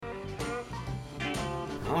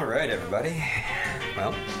All right, everybody.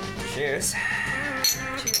 Well, cheers.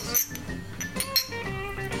 Cheers.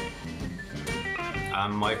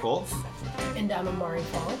 I'm Mike Wolf, And I'm Amari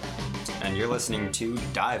Paul. and you're listening to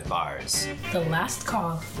Dive Bars. The last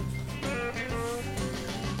call.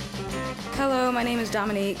 Hello, my name is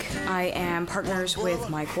Dominique. I am partners with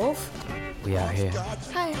Mike Wolf. We are here.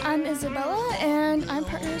 Hi, I'm Isabella, and I'm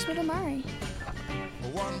partners with Amari.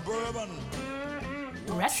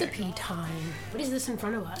 Recipe time. What is this in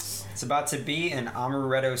front of us? It's about to be an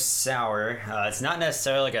amaretto sour. It's not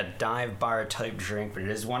necessarily like a dive bar type drink, but it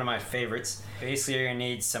is one of my favorites. Basically, you're gonna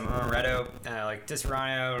need some amaretto, like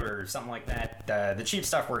Disaronno or something like that. The cheap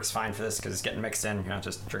stuff works fine for this because it's getting mixed in. You're not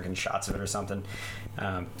just drinking shots of it or something.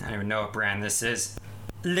 I don't even know what brand this is.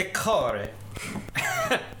 Liquore.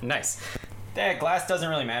 Nice. That glass doesn't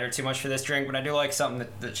really matter too much for this drink, but I do like something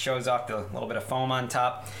that shows off the little bit of foam on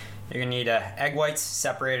top. You're gonna need egg whites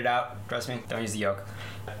separated out. Trust me, don't use the yolk.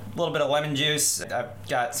 A little bit of lemon juice. I've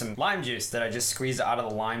got some lime juice that I just squeezed out of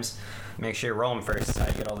the limes. Make sure you roll them first so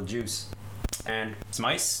you get all the juice. And some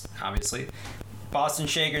ice, obviously. Boston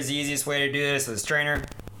shaker is the easiest way to do this with a strainer.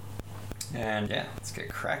 And yeah, let's get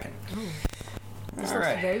cracking. This All looks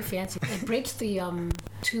right. very fancy. It breaks the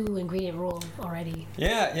 2-ingredient rule already.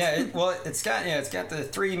 Yeah. It's got the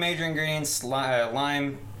 3 major ingredients: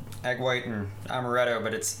 lime, egg white, and amaretto.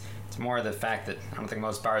 But it's more the fact that I don't think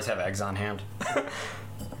most bars have eggs on hand.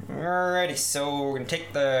 Alrighty, so we're gonna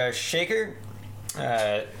take the shaker.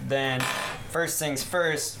 Then, first things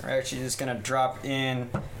first, we're actually just gonna drop in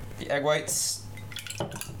the egg whites.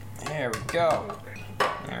 There we go.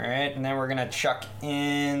 Alright, and then we're gonna chuck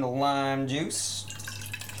in the lime juice.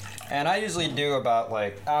 And I usually do about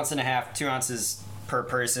like 1.5 ounces, 2 ounces per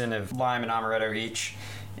person of lime and amaretto each.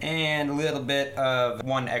 And a little bit of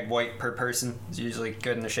 1 egg white per person is usually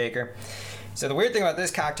good in the shaker. So the weird thing about this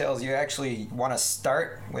cocktail is you actually want to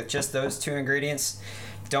start with just those 2 ingredients.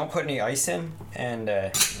 Don't put any ice in. And,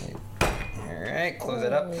 alright, close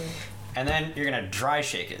it up. And then you're going to dry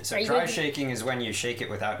shake it. So dry shaking is when you shake it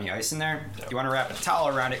without any ice in there. You want to wrap a towel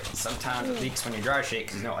around it. Sometimes it leaks when you dry shake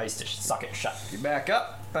because there's no ice to suck it shut. You back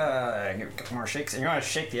up. Give it a couple more shakes. And you want to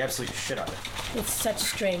shake the absolute shit out of it. With such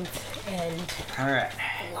strength and Alright.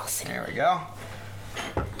 velocity. There we go.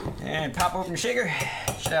 And pop open the shaker.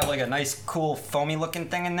 Should have like a nice, cool, foamy looking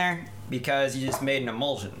thing in there because you just made an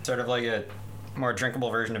emulsion. Sort of like a more drinkable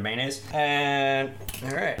version of mayonnaise. And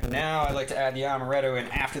alright, now I like to add the amaretto in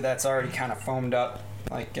after that's already kind of foamed up.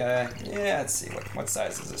 Like, let's see, what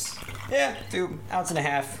size is this? Yeah, 2.5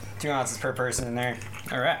 ounces, 2 ounces per person in there.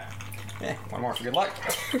 Alright. Yeah, one more for good luck.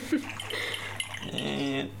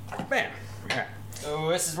 And bam. Alright. So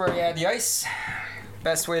this is where you add the ice.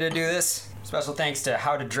 Best way to do this. Special thanks to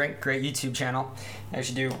How to Drink, great YouTube channel. I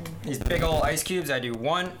actually do these big old ice cubes. I do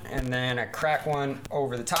 1, and then I crack 1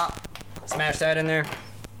 over the top. Smash that in there.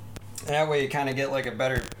 And that way you kind of get like a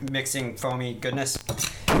better mixing foamy goodness.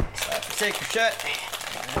 Slap the shaker shut.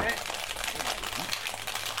 Alright.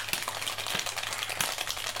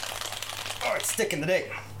 Oh, it's sticking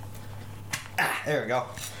today. There we go.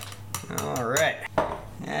 Alright.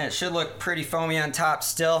 Yeah, it should look pretty foamy on top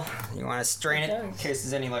still. You want to strain it in case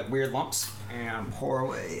there's any like weird lumps. And pour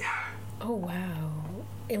away. Oh, wow.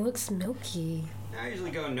 It looks milky. I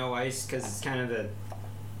usually go no ice because it's kind of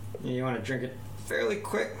you want to drink it fairly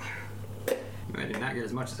quick. I did not get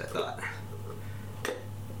as much as I thought.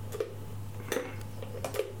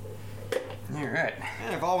 Alright.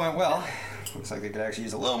 And if all went well, looks like they could actually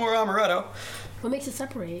use a little more amaretto. What makes it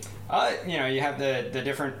separate? You have the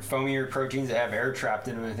different foamier proteins that have air trapped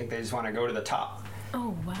in them. I think they just want to go to the top.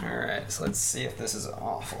 Oh, wow. Alright, so let's see if this is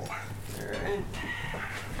awful. Alright.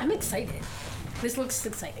 I'm excited. This looks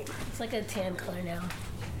exciting. It's like a tan color now.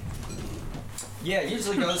 Yeah, it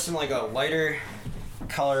usually goes from like a lighter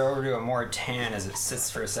color over to a more tan as it sits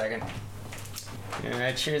for a second.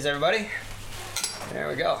 Alright, cheers everybody. There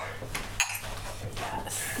we go.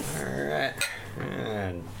 Alright.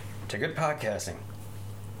 And to good podcasting.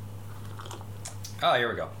 Oh, here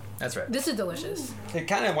we go. That's right. This is delicious. It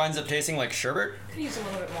kind of winds up tasting like sherbet. Could use a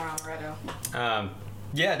little bit more amaretto.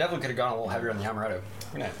 Yeah, definitely could have gone a little heavier on the amaretto.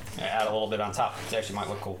 I'm gonna add a little bit on top. It actually might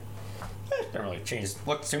look cool. Don't really change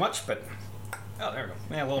look too much, but oh, there we go.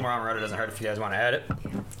 Yeah, a little more amaretto doesn't hurt if you guys want to add it.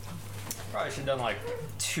 Probably should have done like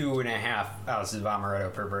 2.5 ounces of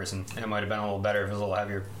amaretto per person. And it might have been a little better if it was a little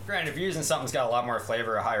heavier. Granted, if you're using something that's got a lot more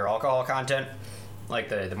flavor, a higher alcohol content, like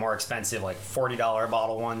the more expensive, like $40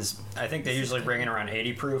 bottle ones, I think they usually bring in around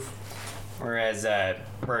 80 proof. Whereas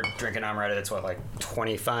we're drinking amaretto that's what, like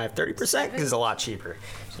 25-30%, because it's a lot cheaper.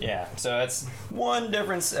 Yeah, so that's one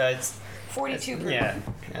difference. It's 42 proof.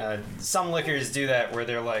 Yeah, some liquors do that where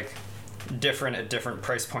they're like different at different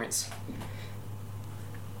price points.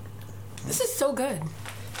 This is so good.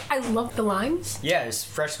 I love the limes. Yeah, there's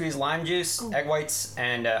fresh squeezed lime juice, egg whites,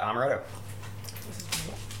 and amaretto.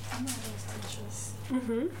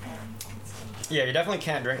 Mm-hmm. Yeah, you definitely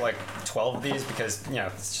can't drink like 12 of these because,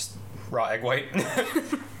 it's just raw egg white.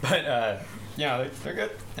 But, they're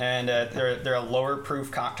good. And they're a lower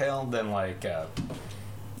proof cocktail than like,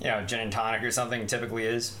 gin and tonic or something typically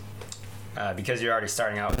is. Because you're already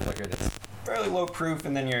starting out with liquor that's fairly low proof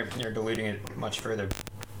and then you're diluting it much further.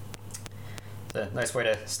 It's a nice way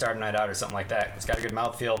to start a night out or something like that. It's got a good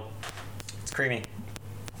mouthfeel. It's creamy,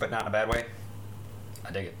 but not in a bad way.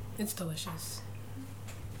 I dig it. It's delicious.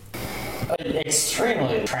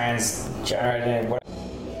 Extremely transgenerative.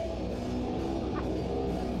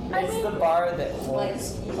 It's the bar that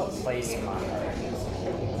holds a place in my heart.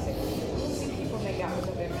 People make out with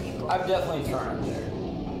other people. I've definitely thrown up there.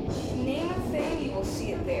 Name a thing, you will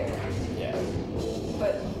see it there. Yeah.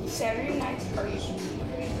 But Saturday nights are usually.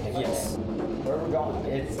 Yes. Where we're going,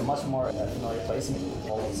 it's a much more familiar place and it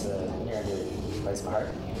holds near and dear place in my heart.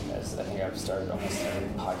 As I think I've started almost every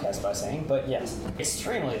podcast by saying. But yes,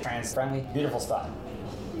 extremely trans-friendly, beautiful spot.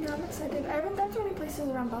 Yeah, I'm excited. I haven't been to any places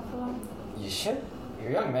around Buffalo. You should.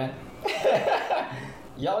 You're young, man.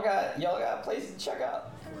 y'all got places to check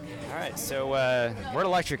out. All right, so we're at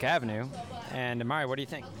Electric Avenue, and Amari, what do you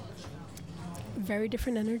think? Very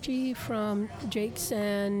different energy from Jake's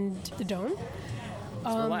and the Dome.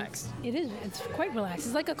 It's relaxed. It is. It's quite relaxed.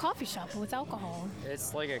 It's like a coffee shop but with alcohol.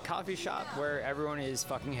 It's like a coffee shop where everyone is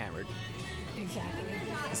fucking hammered. Exactly.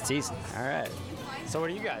 It's decent. All right. So what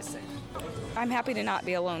do you guys think? I'm happy to not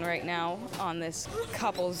be alone right now on this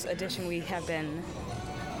couples edition. We have been,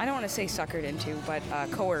 I don't want to say suckered into, but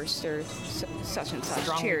coerced or such and such.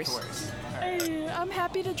 Strongly Cheers. coerced. I'm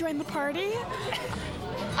happy to join the party.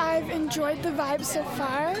 I've enjoyed the vibe so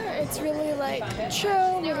far. It's really like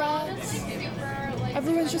chill, relaxed.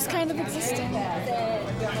 Everyone's just kind of existing.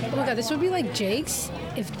 Oh my god, this would be like Jake's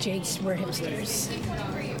if Jake's were hipsters.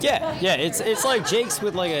 Yeah, it's like Jake's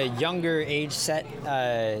with like a younger age set,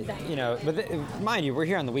 but mind you, we're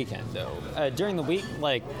here on the weekend though. During the week,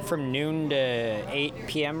 like from noon to 8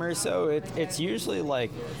 p.m. or so, it's usually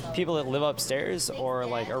like people that live upstairs or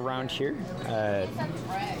like around here.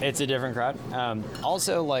 It's a different crowd.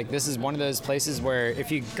 Also, like this is one of those places where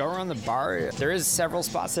if you go around the bar, there is several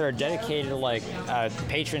spots that are dedicated to like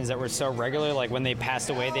patrons that were so regular, like when they passed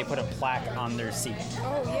away, they put a plaque on their seat.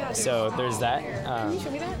 Oh, yeah. So there's that. Can you show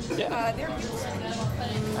me that? Yeah.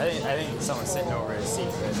 I think someone's sitting over his seat.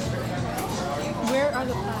 Where are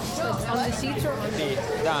the plaques? Like on the seats or on the...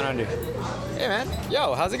 Down under. Hey man,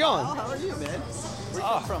 yo, how's it going? How are you, man? Where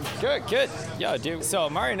Oh, you from? good. Yo, dude. So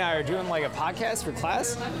Mari and I are doing like a podcast for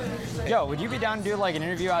class. Yo, would you be down to do like an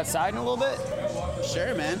interview outside in a little bit?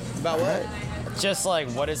 Sure, man. About what? Just like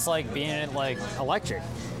what it's like being at like Electric.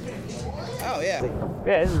 Oh, yeah.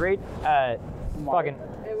 Yeah, this is great. Fucking.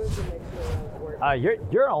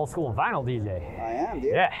 You're an old school vinyl DJ. I am,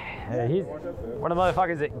 dude. Yeah, he's one of the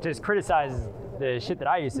motherfuckers that just criticizes the shit that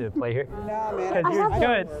I used to play here. Nah, man. Because you're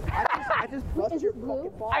good. I just busted your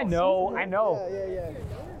fucking balls. I know. Yeah.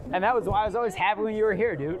 And that was why I was always happy when you were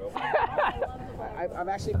here, dude. I'm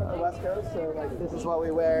actually from the West Coast, so like this is what we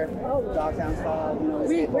wear, Dogtown style. You know,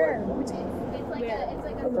 Where?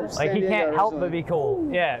 Like he can't help but be cool.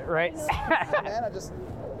 Yeah, right. Man, I just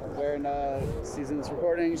wearing Seasons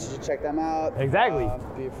recordings. You should check them out. Exactly.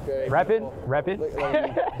 Be very Reppin'.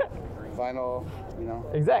 Vinyl, you know.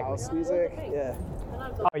 Exactly. House music. Yeah.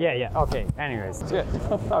 Oh yeah. Okay. Anyways, it's good.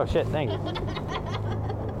 Oh shit. Thank you.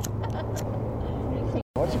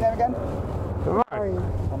 What's your name again? Come on.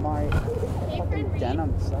 Amari. Fucking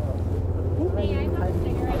denim stuff.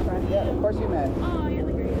 Yeah, of course you, man. Oh, you're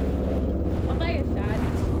the greatest. I'll buy your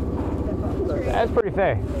shot. That's pretty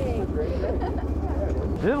fair.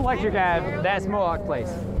 This is Electric Ave. That's Mohawk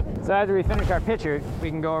Place. So after we finish our picture, we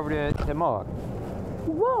can go over to Mohawk.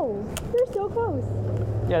 Whoa, they're so close.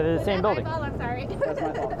 Yeah, they're the same building. I'm sorry.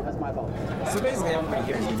 That's my fault. So basically, everybody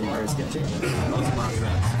here is eating first kitchen.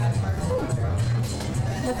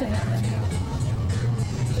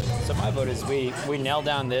 So my vote is we nail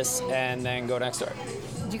down this and then go next door.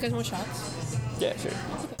 Do you guys want shots? Yeah, sure.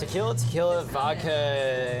 Tequila, vodka,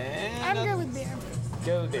 I'm and good with beer.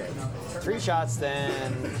 go beer. 3 shots,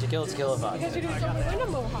 then tequila, vodka. We're in a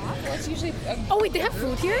Mohawk. That's usually. Oh wait, they have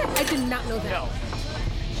food here? I did not know that. No.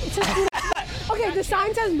 It says food. Okay, the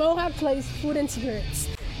sign says Mohawk Place Food and Spirits.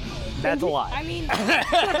 That's a lie. I mean,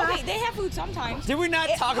 they have food sometimes. Did we not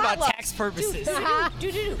talk about potlucks. tax purposes?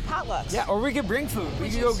 Do potlucks. Yeah, or we could bring food. We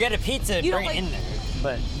could go get a pizza and You bring don't it in there.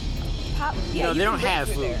 But Yeah, no, you they can don't bring have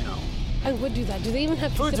food. there. No. I would do that. Do they even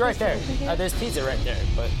have Food's pizza right there. places over here? There's pizza right there,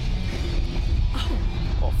 but.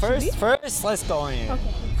 Well, first, let's go in. Okay.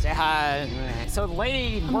 Say hi. So the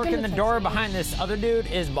lady working the gonna door text her. behind this other dude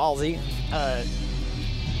is ballsy.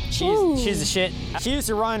 Ooh. She's the shit. She used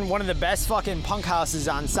to run one of the best fucking punk houses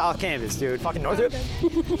on South Campus, dude. Fucking Northrop.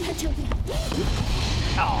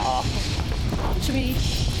 Aw. Should we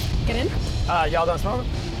get in? Y'all done smoking?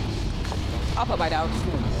 I'll put mine out.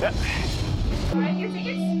 Yep. Your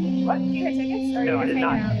tickets? What? You had tickets? Or No, I you did just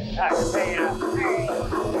not. hanging out? Just hanging out.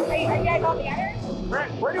 Are you guys all together?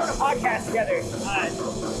 We're doing a podcast together.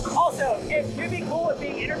 Also, you'd be cool with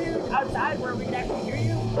being interviewed outside where we can actually hear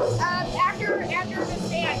you. After the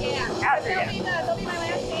stand, yeah. After, They'll be my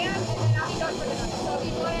last stand, and then I'll be done for the night. So if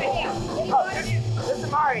you want to, yeah. If you want to, This is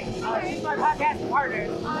Mari. She's my podcast partner.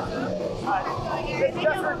 It's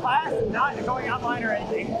just for class, not going online or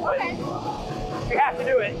anything. okay. We have to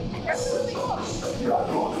do it. That's really cool. Are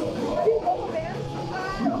these local bands?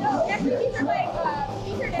 No, actually these are like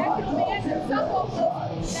national bands and some local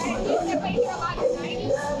that play here a lot in the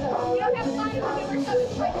 90s. We don't have a lot of the newer stuff.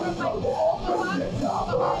 It's like from like old rock, but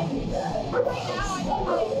like right now I think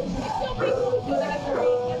like it's still pretty cool to do that as a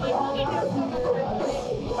rate and like we'll get new stuff as well.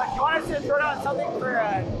 You want us to throw down something for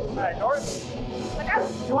North? But that's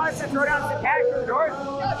You want us to throw down some cash for the North?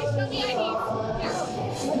 no, just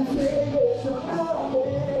show me IDs.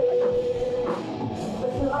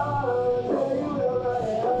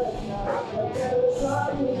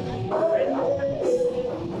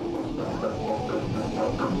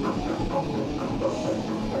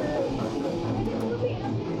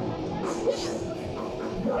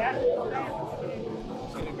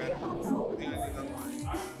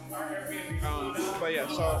 But yeah,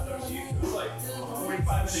 so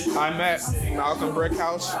I met Malcolm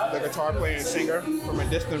Brickhouse, the guitar player and singer, from a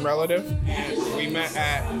distant relative, and we met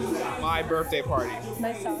at my birthday party.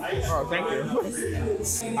 Nice song. Oh, thank you.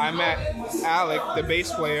 I met Alec, the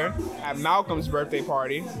bass player, at Malcolm's birthday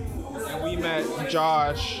party, and we met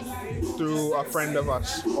Josh through a friend of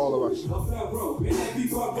us, all of us.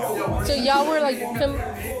 So y'all were like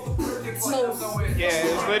close. Yeah,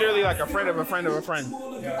 it's literally like a friend of a friend of a friend.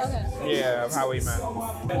 Okay. Yeah, of how we met.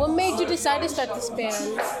 What made you decide to start this band?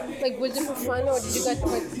 Like, was it for fun or did you guys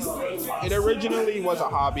like? It originally was a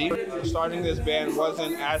hobby. Starting this band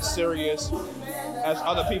wasn't as serious as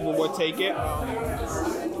other people would take it.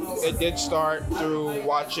 It did start through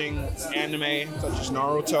watching anime such as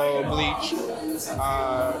Naruto, Bleach,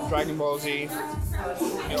 Dragon Ball Z.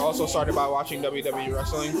 It also started by watching WWE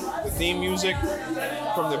wrestling. The theme music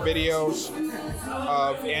from the videos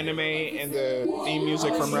of anime and the theme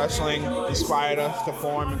music from wrestling inspired us to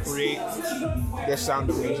form and create this sound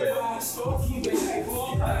of music.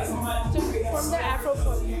 From the Afro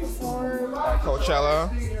perform. Coachella,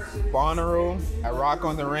 Bonnaroo, at Rock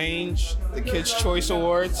on the Range, the Kids' Choice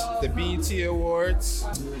Awards, the BET Awards.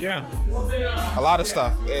 Yeah, a lot of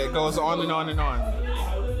stuff. It goes on and on and on.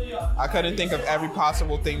 I couldn't think of every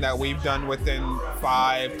possible thing that we've done within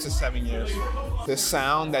 5 to 7 years. The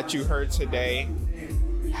sound that you heard today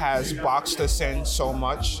has boxed us in so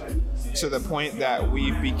much to the point that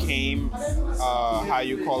we became how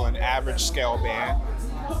you call an average scale band.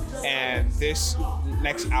 And this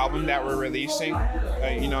next album that we're releasing,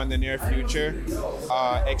 in the near future,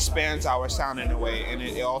 expands our sound in a way, and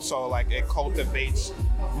it also it cultivates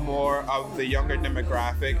more of the younger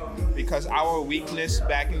demographic, because our weakness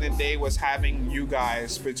back in the day was having you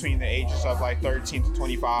guys between the ages of 13 to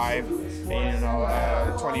 25,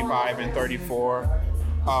 and 25 and 34.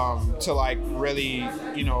 To really,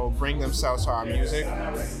 bring themselves to our music.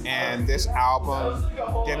 And this album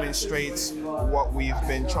demonstrates what we've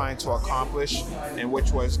been trying to accomplish, and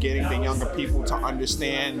which was getting the younger people to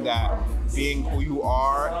understand that being who you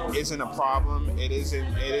are isn't a problem. It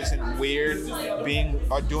isn't weird. Being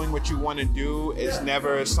or doing what you want to do is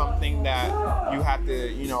never something that you have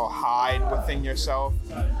to, hide within yourself.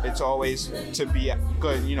 It's always to be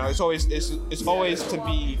good. It's always to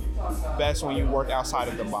be best when you work outside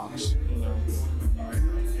of the box.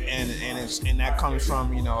 And that comes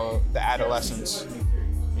from the adolescence.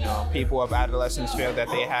 People of adolescence feel that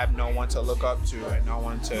they have no one to look up to and no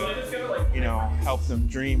one to, help them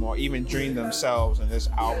dream or even dream themselves. And this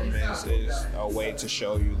album is a way to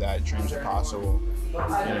show you that dreams are possible,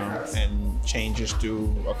 and changes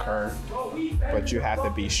do occur, but you have to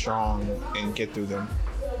be strong and get through them.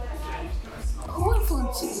 Who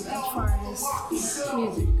influenced you as far as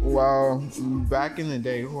music? Well, back in the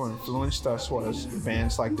day, who influenced us was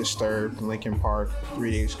bands like Disturbed, Linkin Park,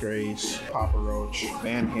 3 Days Grace, Papa Roach,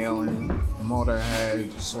 Van Halen,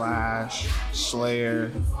 Motorhead, Slash, Slayer,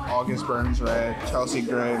 August Burns Red, Chelsea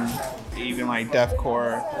Grin, even like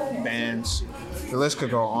deathcore bands. The list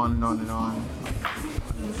could go on and on and on.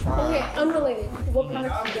 Okay, unrelated. What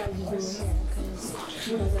products do you guys use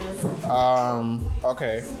in your hair? 'Cause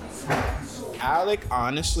Okay. Alec,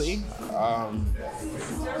 honestly,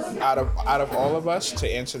 out of all of us, to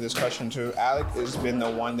answer this question too, Alec has been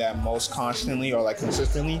the one that most constantly or like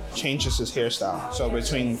consistently changes his hairstyle. So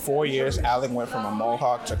between 4 years, Alec went from a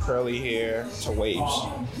mohawk to curly hair to waves.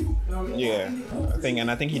 Yeah, I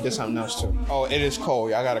think he did something else too. Oh, it is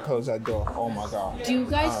cold. I gotta close that door. Oh my god. Do you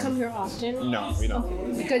guys come here often? No, we don't.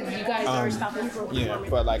 Okay, because you guys are stopping for Yeah,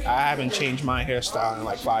 but like I haven't changed my hairstyle in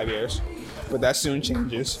like 5 years. But that soon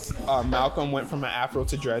changes. Malcolm went from an afro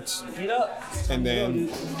to dreads. And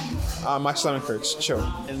then my stomach hurts, chill.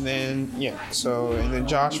 And then, and then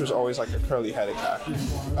Josh was always like a curly headed guy.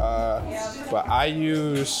 But I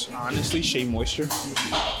use, honestly, Shea Moisture.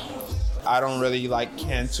 I don't really like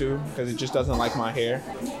Cantu because it just doesn't like my hair.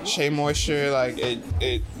 Shea Moisture, like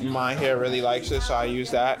my hair really likes it, so I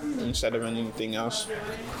use that instead of anything else.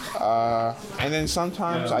 And then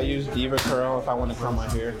sometimes I use Diva Curl if I want to curl my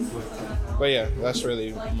hair. But yeah, that's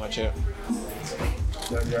really much it.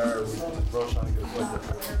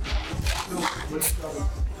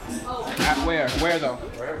 Where though?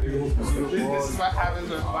 This is what happens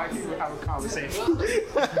when white people have a conversation.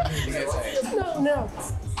 No.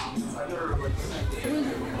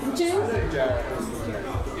 James?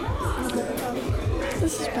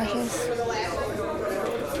 This is precious.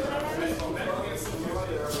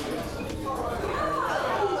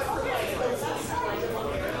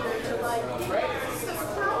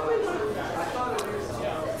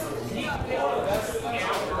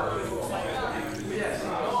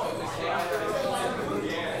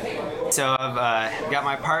 So I've got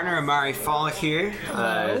my partner Amari Fall here.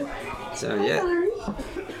 I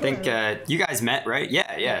think you guys met, right?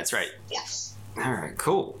 Yeah, that's right. Yes. All right,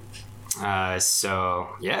 cool.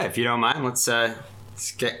 If you don't mind, let's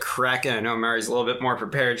get cracking. I know Amari's a little bit more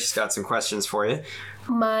prepared. She's got some questions for you.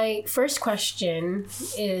 My first question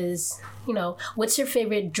is, what's your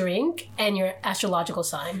favorite drink and your astrological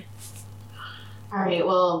sign? All right,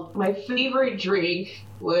 well, my favorite drink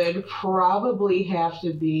would probably have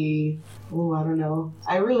to be, I don't know.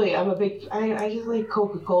 I just like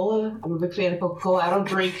Coca-Cola. I'm a big fan of Coca-Cola. I don't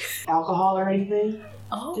drink alcohol or anything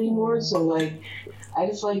anymore, so I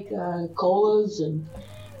just like colas, and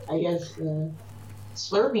I guess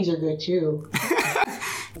Slurpees are good too.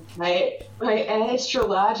 My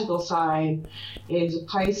astrological sign is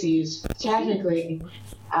Pisces. Technically,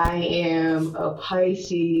 I am a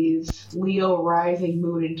Pisces, Leo, rising,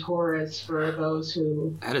 moon, and Taurus for those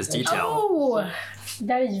who... That is detailed. Oh,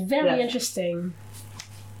 that is very interesting.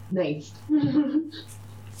 Nice.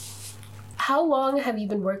 How long have you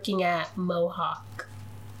been working at Mohawk?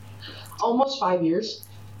 Almost 5 years.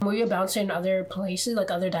 Were you a bouncer in other places,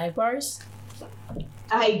 like other dive bars?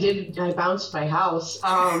 I bounced my house,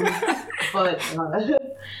 but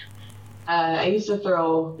I used to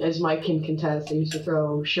throw, as Mike can contest, I used to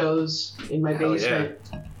throw shows in my basement.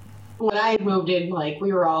 Yeah. When I had moved in,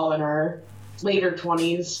 we were all in our later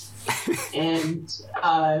 20s, and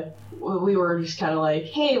we were just kind of like,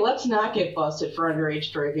 hey, let's not get busted for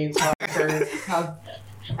underage drinking. So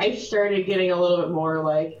I started getting a little bit more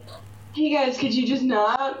like, hey guys, could you just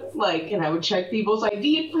not, and I would check people's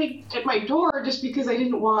ID at my door just because I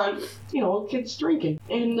didn't want, kids drinking.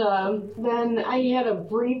 And then I had a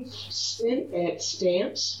brief stint at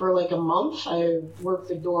Stamps for a month. I worked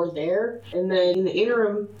the door there. And then in the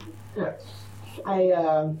interim,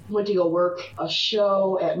 I went to go work a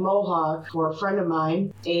show at Mohawk for a friend of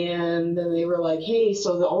mine, and then they were like, hey,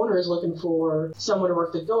 so the owner is looking for someone to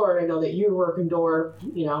work the door, and I know that you work in door,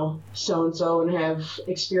 so-and-so, and have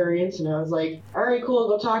experience. And I was like, all right, cool,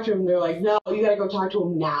 go talk to him. And they're like, no, you gotta go talk to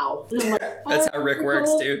him now. And I'm like, that's how Rick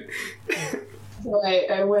works, dude. So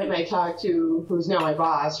I went and I talked to who's now my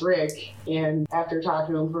boss, Rick, and after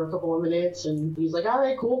talking to him for a couple of minutes, and he's like, all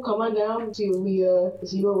right, cool, come on down, see where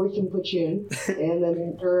we can put you in. And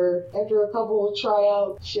then after a couple of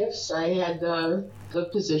tryout shifts, I had the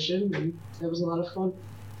position, and it was a lot of fun.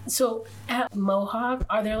 So at Mohawk,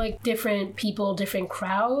 are there different people, different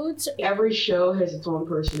crowds? Every show has its own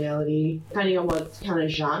personality, depending on what kind of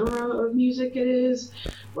genre of music it is,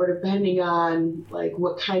 or depending on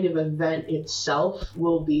what kind of event itself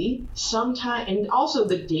will be. Sometimes, and also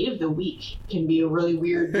the day of the week can be a really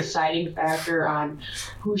weird deciding factor on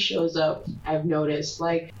who shows up. I've noticed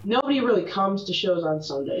nobody really comes to shows on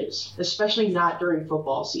Sundays, especially not during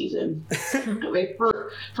football season,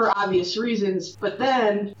 for obvious reasons. But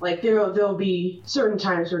then And like there'll be certain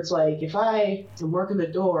times where it's like if I am working the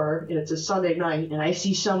door and it's a Sunday night and I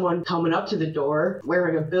see someone coming up to the door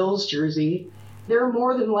wearing a Bills jersey, they're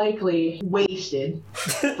more than likely wasted.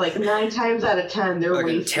 Like 9 times out of 10, they're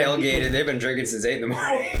Fucking wasted. tailgated. They've been drinking since 8 in the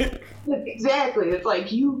morning. Exactly. It's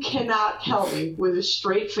like you cannot tell me with a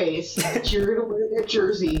straight face that you're gonna wear that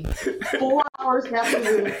jersey 4 hours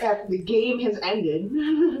after the game has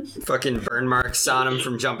ended. Fucking burn marks on him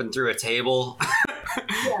from jumping through a table.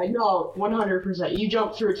 Yeah, no, 100%. You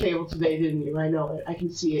jumped through a table today, didn't you? I know it. I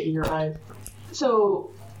can see it in your eyes. So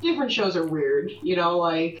different shows are weird, you know,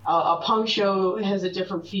 like a punk show has a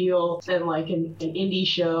different feel than like an indie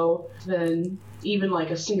show, than even like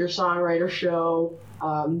a singer-songwriter show.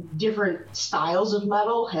 Different styles of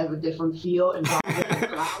metal have a different feel and draw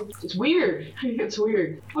different crowds. It's weird. It's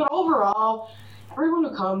weird. But overall, everyone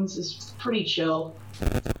who comes is pretty chill.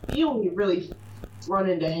 You only really run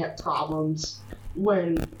into problems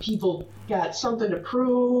when people got something to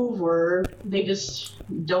prove or they just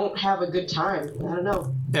don't have a good time. I don't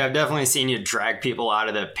know. Yeah, I've definitely seen you drag people out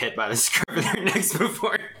of the pit by the scruff of their necks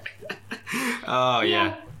before. Oh,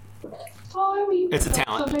 yeah. Well, I mean, It's a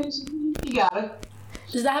talent. Sometimes you gotta.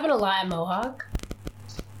 Does that happen a lot at Mohawk?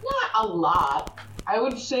 Not a lot. I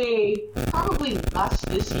would say probably less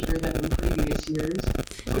this year than in previous years,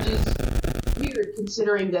 which is weird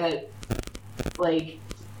considering that, like,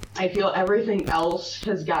 I feel everything else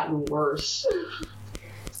has gotten worse.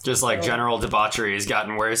 Just like general debauchery has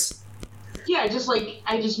gotten worse. Yeah, just like,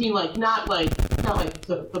 I just mean like, not like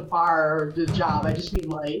the bar or the job, I just mean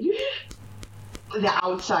like the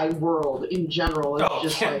outside world in general is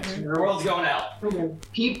just like terrible. World's going out.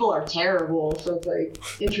 People are terrible, so it's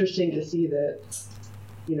like interesting to see that,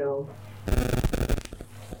 you know,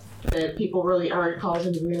 that people really aren't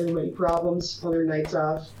causing very many problems on their nights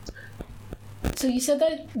off. So you said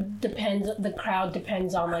that it depends. The crowd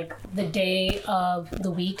depends on like the day of the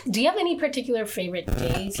week. Do you have any particular favorite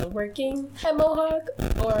days of working at Mohawk,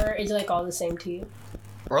 or is it like all the same to you?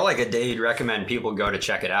 Or like a day you'd recommend people go to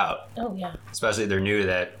check it out. Oh yeah. Especially if they're new to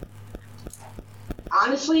that.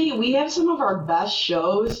 Honestly, we have some of our best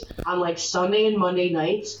shows on like Sunday and Monday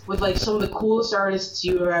nights with like some of the coolest artists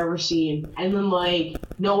you've ever seen. And then like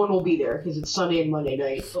no one will be there because it's Sunday and Monday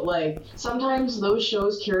night. But like sometimes those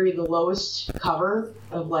shows carry the lowest cover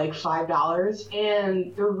of like $5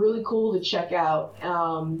 and they're really cool to check out.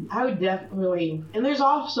 I would definitely, and there's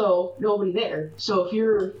also nobody there. So if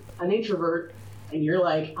you're an introvert and you're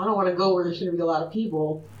like, I don't want to go where there's going to be a lot of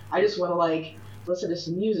people, I just want to like listen to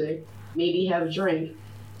some music, maybe have a drink.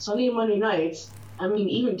 Sunday and Monday nights, I mean,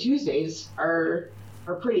 even Tuesdays are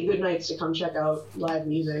pretty good nights to come check out live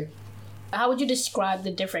music. How would you describe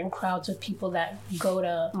the different crowds of people that go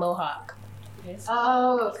to Mohawk?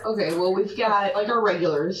 Okay, well, we've got like our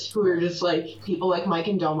regulars who are just like people like Mike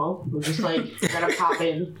and Domo who just like gotta pop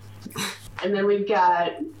in. And then we've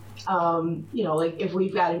got you know, like if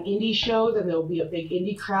we've got an indie show, then there'll be a big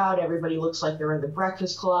indie crowd. Everybody looks like they're in the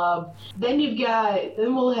Breakfast Club. Then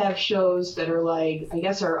we'll have shows that are like, I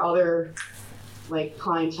guess our other like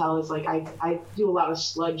clientele is like, I do a lot of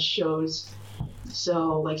sludge shows.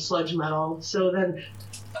 So like sludge metal. So then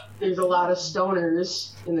there's a lot of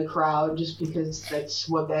stoners in the crowd just because that's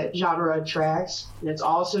what that genre attracts. And it's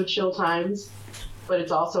also chill times. But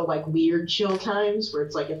it's also like weird chill times where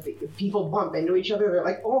it's like if people bump into each other, they're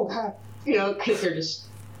like, oh god, you know, because they're just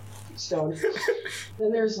stoned.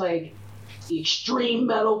 Then there's like the extreme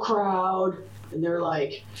metal crowd, and they're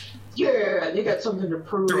like, yeah, they got something to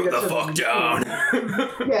prove. Throw the fuck down.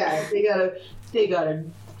 Yeah, they gotta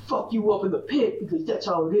fuck you up in the pit because that's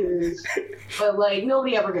how it is. But like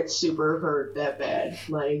nobody ever gets super hurt that bad.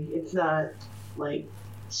 Like it's not like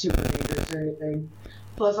super dangerous or anything.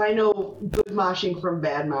 Plus, I know good moshing from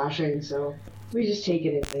bad moshing, so we just take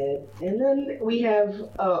it at that. And then we have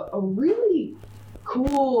a really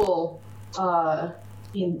cool,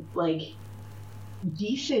 in like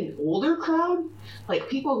decent older crowd, like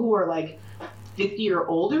people who are like 50 or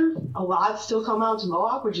older. A lot still come out to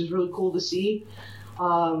Mohawk, which is really cool to see.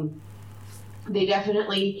 They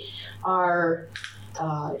definitely are,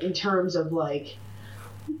 in terms of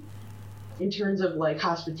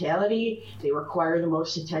hospitality, they require the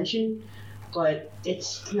most attention, but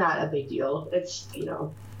it's not a big deal. It's, you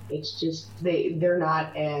know, it's just they're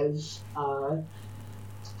not as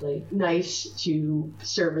like nice to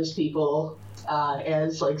service people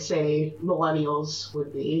as like say millennials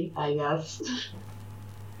would be, I guess.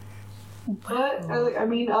 But I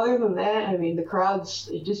mean, other than that, I mean, the crowds,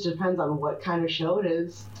 it just depends on what kind of show it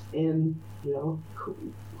is and, you know,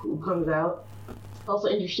 who comes out. It's also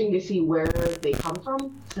interesting to see where they come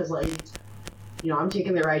from, because like I'm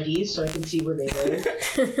taking their IDs so I can see where they live.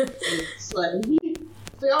 It's like,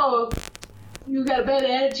 oh, you got a bad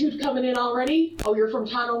attitude coming in already? Oh, you're from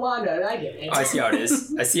Tonawanda. I get it. Oh, I see how it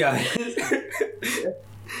is.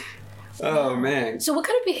 Oh, man. So what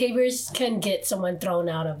kind of behaviors can get someone thrown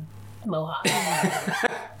out of Mohawk?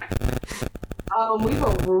 We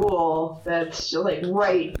have a rule that's like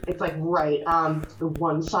right on the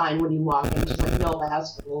one sign when you walk in, just like no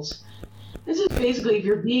assholes. This is basically if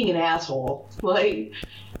you're being an asshole, like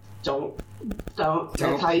don't.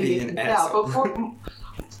 That's how you be get an kicked out. asshole.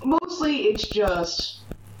 But mostly it's just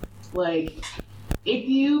like if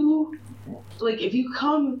you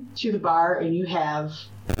come to the bar and you have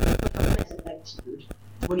an attitude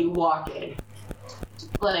when you walk in,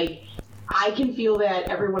 like. I can feel that,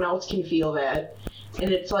 everyone else can feel that,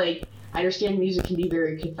 and it's like, I understand music can be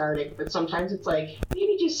very cathartic, but sometimes it's like,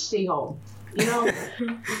 maybe just stay home, I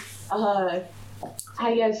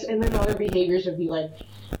guess, and then other behaviors would be like,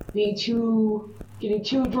 getting too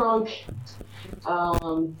drunk,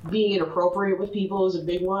 being inappropriate with people is a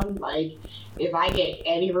big one, like, if I get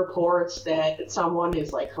any reports that someone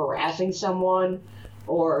is like harassing someone,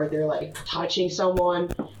 or they're like touching someone,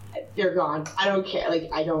 they're gone. I don't care.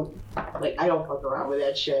 I don't fuck around with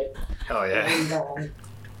that shit. Hell yeah. And,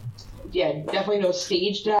 yeah, definitely no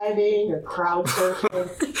stage diving or crowd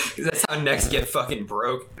surfing. That's how necks get fucking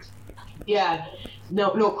broke. Yeah,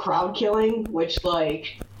 no crowd killing, which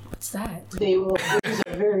What's that? They will use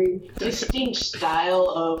a very distinct style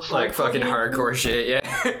of like fucking hardcore shit, yeah.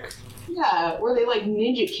 Yeah, where they like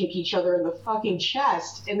ninja kick each other in the fucking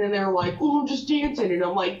chest, and then they're like, "Oh, I'm just dancing," and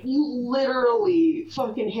I'm like, "You literally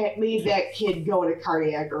fucking made that kid go into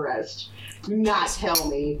cardiac arrest. Do not tell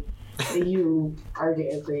me that you are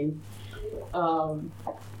dancing." And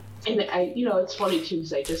it's funny too,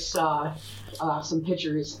 because I just saw some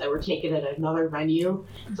pictures that were taken at another venue.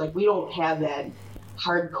 It's like we don't have that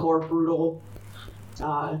hardcore, brutal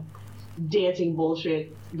dancing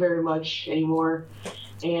bullshit very much anymore.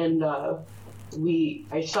 And I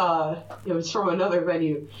saw, it was from another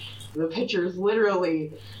venue, the picture is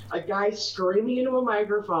literally a guy screaming into a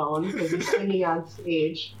microphone because he's singing on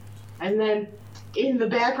stage, and then in the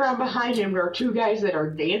background behind him there are two guys that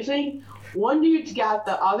are dancing. One dude's got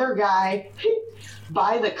the other guy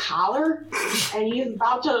by the collar, and he's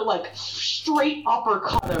about to like straight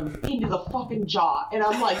uppercut him into the fucking jaw, and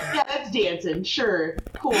I'm like, yeah, that's dancing, sure,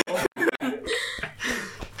 cool.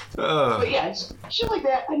 But yeah, shit like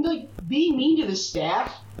that, and like being mean to the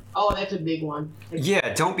staff. Oh, that's a big one.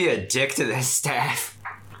 Yeah, don't be a dick to the staff.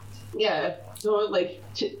 Yeah, so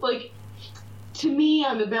to me,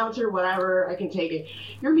 I'm the bouncer, whatever. I can take it.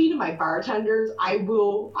 You're mean to my bartenders. I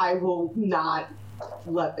will not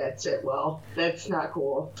let that sit well. That's not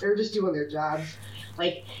cool. They're just doing their jobs.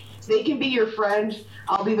 Like, they can be your friend.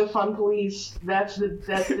 I'll be the fun police. That's the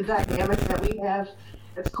dynamic that we have.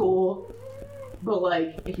 That's cool. But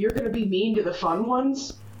like, if you're gonna be mean to the fun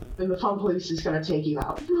ones, then the fun police is gonna take you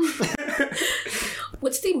out.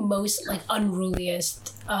 What's the most like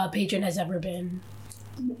unruliest patron has ever been?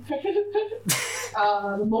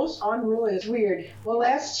 The most unruly is weird. Well,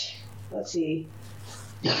 let's see.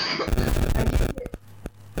 I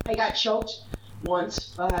got choked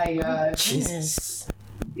once by Jesus.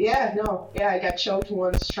 I got choked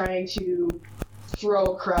once trying to throw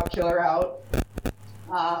a crowd killer out.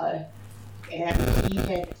 And he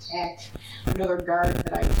had attacked another guard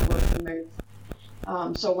that I was working with.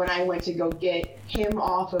 So when I went to go get him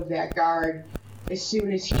off of that guard, as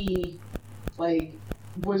soon as he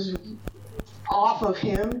was off of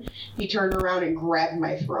him, he turned around and grabbed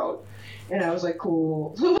my throat, and I was like,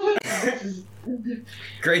 "Cool."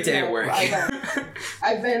 Great day at work.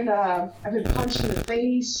 I've been punched in the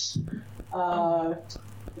face. Let's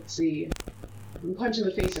see, I've been punched in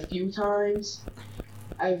the face a few times.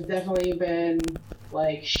 I've definitely been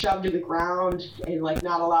like shoved to the ground and like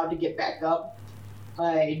not allowed to get back up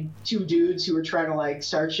by two dudes who were trying to like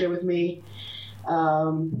start shit with me.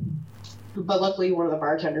 But luckily one of the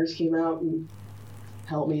bartenders came out and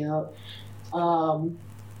helped me out. And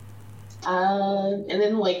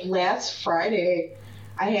then like last Friday,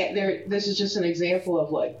 this is just an example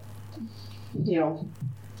of like,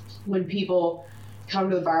 when people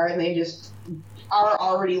come to the bar and they just are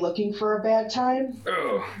already looking for a bad time.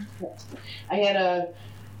 Oh. I had a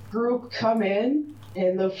group come in,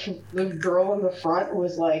 and the girl in the front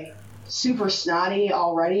was like super snotty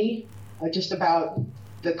already, just about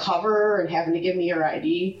the cover and having to give me her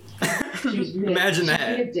ID. Imagine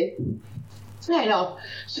that. I know.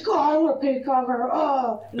 She's like, "Oh, I don't want to pay cover.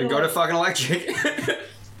 Oh." Then go to fucking Electric.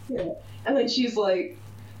 Yeah. And then she's like,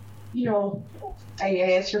 you know, I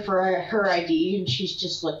asked her for her ID, and she's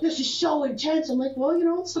just like, this is so intense. I'm like, well, you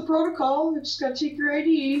know, it's the protocol. You just gotta take your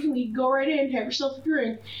ID, and you can go right in, have yourself a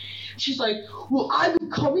drink. She's like, well, I've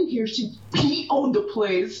been coming here since Pete owned the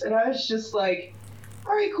place. And I was just like,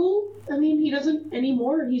 all right, cool. I mean, he doesn't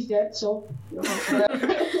anymore, and he's dead, so, you know,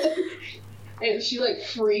 and she, like,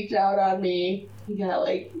 freaked out on me. He got,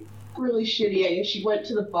 like, really shitty. And she went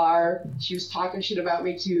to the bar. She was talking shit about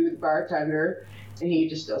me to the bartender, and he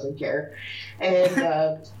just doesn't care.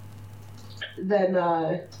 And then,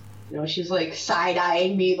 you know, she's, like,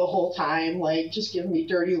 side-eyeing me the whole time, like, just giving me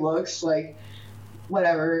dirty looks, like,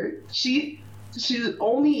 whatever. She's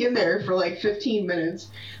only in there for, like, 15 minutes.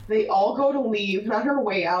 They all go to leave, and on her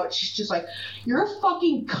way out, she's just like, you're a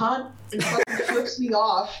fucking cunt, and fucking flips me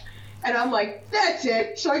off. And I'm like, that's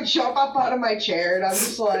it. So I jump up out of my chair, and I'm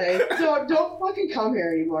just like, don't fucking come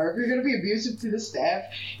here anymore. If you're going to be abusive to the staff,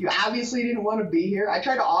 you obviously didn't want to be here. I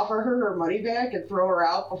tried to offer her money back and throw her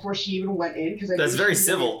out before she even went in, because I That's knew very she was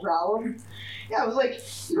gonna be civil. a problem. Yeah, I was like,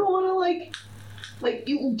 you don't want to, like,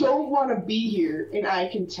 you don't want to be here, and I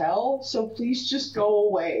can tell, so please just go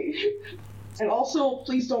away. And also,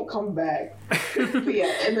 please don't come back. But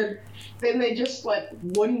yeah, and then they just, like,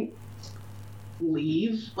 wouldn't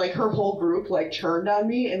leave. Like, her whole group, like, turned on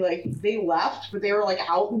me, and, like, they left, but they were, like,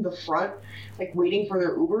 out in the front, like, waiting for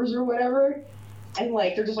their Ubers or whatever. And,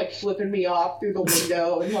 like, they're just, like, flipping me off through the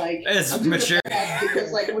window, and, like, It's I'm doing mature. the best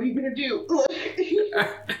because, like, what are you gonna do?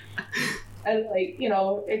 And, like, you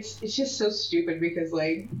know, it's just so stupid because,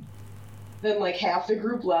 like, then, like, half the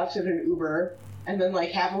group left in an Uber, and then, like,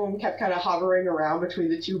 half of them kept kind of hovering around between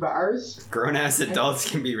the two bars. Grown-ass adults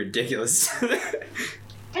can be ridiculous.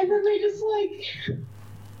 And then they just,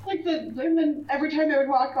 and then every time they would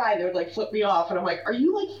walk by, they would, like, flip me off, and I'm like, are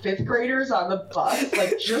you, like, 5th graders on the bus?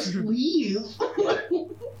 Like, just leave.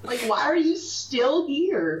 Like, why are you still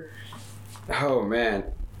here? Oh, man.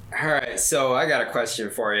 All right, so I got a question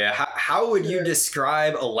for you. How would you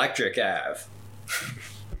describe Electric Ave?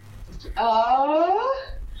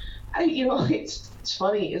 You know, it's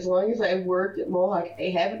funny. As long as I've worked at Mohawk, I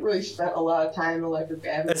haven't really spent a lot of time in Electric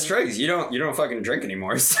Avenue. That's true, 'cause you don't fucking drink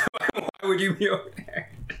anymore, so why would you be over there?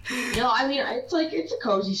 No, I mean, it's a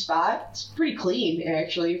cozy spot. It's pretty clean,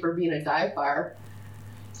 actually, for being a dive bar.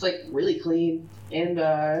 It's, like, really clean. And,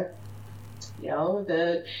 you know,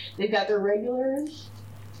 they've got their regulars,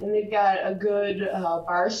 and they've got a good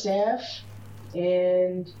bar staff,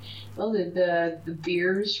 and, well, the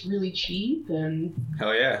beer's really cheap, and...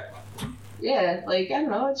 Hell yeah. Yeah, like, I don't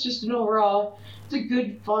know, it's just an overall, it's a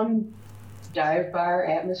good, fun dive bar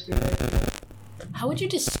atmosphere. How would you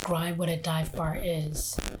describe what a dive bar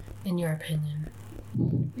is, in your opinion?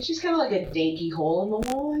 It's just kind of like a danky hole in the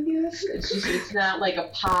wall, I guess. It's not like a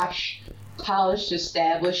posh, polished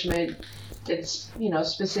establishment that's, you know,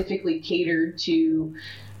 specifically catered to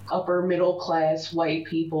upper middle class white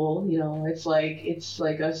people. You know, it's like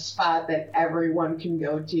a spot that everyone can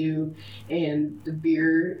go to, and the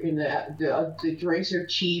beer and the drinks are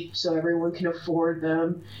cheap, so everyone can afford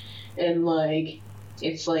them, and like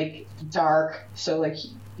it's like dark, so like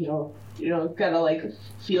you know gotta like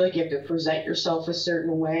feel like you have to present yourself a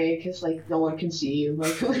certain way because like no one can see you,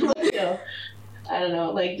 like you know, I don't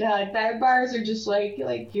know, like dive bars are just like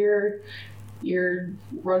your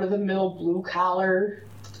run of the mill blue collar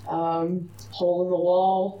hole in the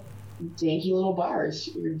wall, dinky little bars,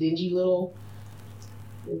 your dingy little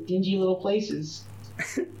places.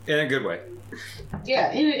 In a good way.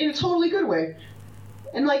 Yeah, in a totally good way,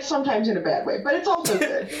 and like sometimes in a bad way, but it's also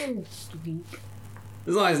good.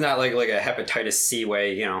 As long as it's not like a hepatitis C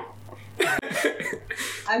way, you know.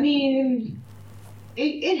 I mean,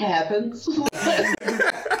 it happens.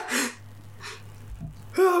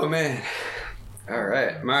 Oh man. All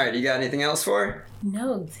right, Mari, do you got anything else for her?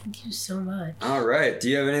 No, thank you so much. All right. Do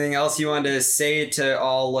you have anything else you wanted to say to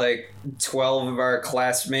all, 12 of our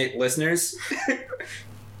classmate listeners?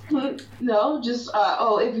 No, just,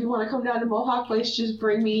 if you want to come down to Mohawk Place, just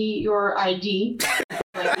bring me your ID.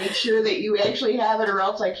 Make sure that you actually have it, or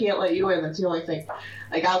else I can't let you in. That's the only thing.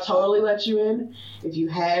 I'll totally let you in if you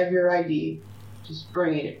have your ID. Just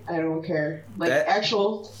bring it. I don't care.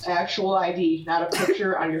 Actual ID, not a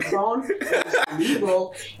picture on your phone. It's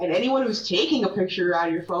illegal. And anyone who's taking a picture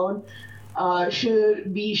on your phone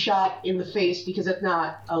should be shot in the face, because it's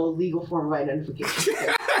not a legal form of identification.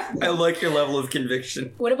 I like your level of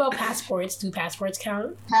conviction. What about passports? Do passports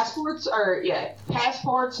count? Passports,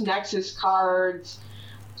 Nexus cards,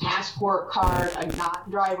 passport card, a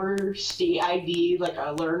non-driver state ID, like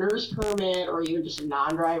a learner's permit, or even just a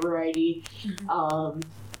non-driver ID. Mm-hmm.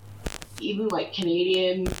 Even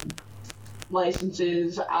Canadian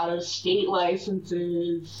licenses, out-of-state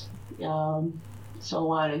licenses,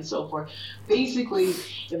 so on and so forth. Basically,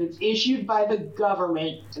 if it's issued by the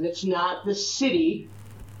government and it's not the city,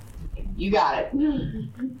 you got it.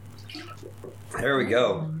 There we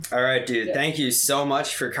go. All right, dude. Thank you so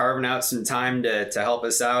much for carving out some time to help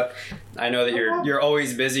us out. I know that you're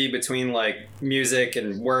always busy between like music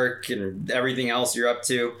and work and everything else you're up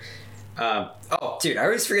to. Oh, dude, I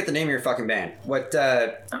always forget the name of your fucking band. What's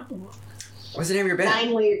the name of your band?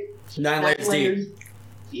 9 layers. 9 Layers Deep.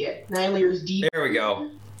 Yeah, 9 Layers Deep. There we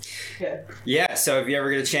go. Yeah. Yeah. So if you ever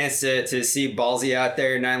get a chance to see Ballsy out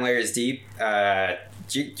there, 9 Layers Deep,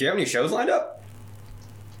 do you have any shows lined up?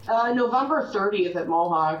 November 30th at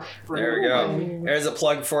Mohawk. There we go. There's a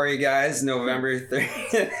plug for you guys. November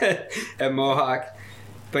 30th at Mohawk.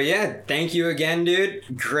 But yeah, thank you again,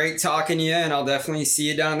 dude. Great talking to you, and I'll definitely see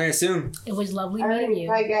you down there soon. It was lovely meeting you.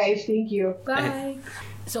 Bye, guys. Thank you. Bye.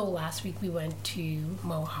 So last week we went to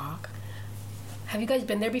Mohawk. Have you guys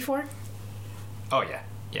been there before? Oh, yeah.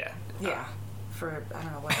 Yeah. Yeah. For, I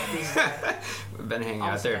don't know what We've been hanging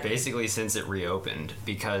out there basically since it reopened,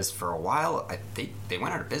 because for a while they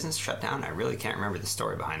went out of business, shut down. I really can't remember the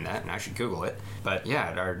story behind that, and I should Google it. But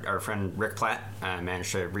yeah, our friend Rick Platt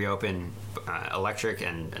managed to reopen Electric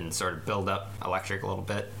and sort of build up Electric a little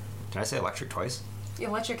bit. Did I say Electric twice?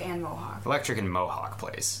 Electric and Mohawk. Electric and Mohawk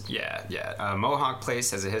Place. Yeah. Mohawk Place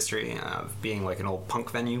has a history of being like an old punk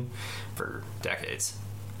venue for decades.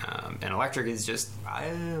 And Electric is just,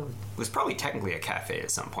 was probably technically a cafe at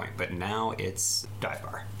some point, but now it's dive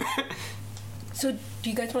bar. So do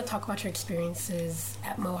you guys want to talk about your experiences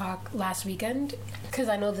at Mohawk last weekend? Because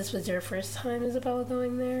I know this was your first time, Isabella,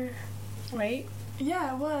 going there, right?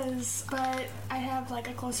 Yeah, it was, but I have like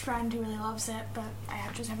a close friend who really loves it, but I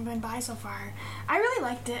just haven't been by so far. I really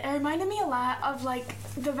liked it. It reminded me a lot of like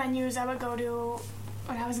the venues I would go to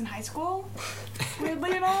when I was in high school,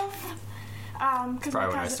 weirdly enough. Probably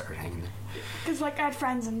when I started hanging there. Because like I had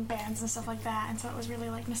friends and bands and stuff like that, and so it was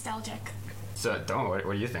really like nostalgic. So, what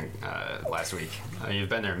do you think last week? I mean, you've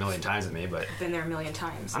been there a million times with me, but Been there a million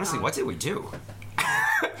times. honestly, what did we do?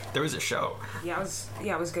 There was a show. Yeah,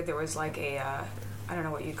 it was good. There was like a, I don't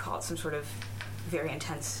know what you'd call it, some sort of very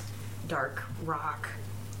intense, dark rock.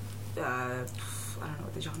 I don't know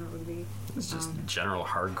what the genre would be. It's just general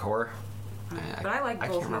hardcore. But I like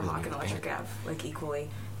can't both remember the Mohawk name and of the Electric band. Ave, like equally.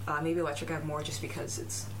 Maybe Electric Ave more just because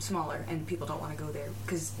it's smaller and people don't want to go there.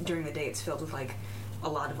 Because during the day it's filled with like a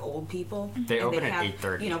lot of old people. They and open at have,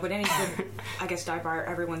 8:30. You know, but any good, I guess, dive bar,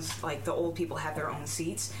 everyone's like, the old people have their own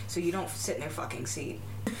seats, so you don't sit in their fucking seat.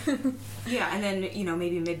 Yeah, and then, you know,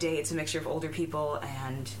 maybe midday it's a mixture of older people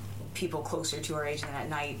and people closer to our age, and then at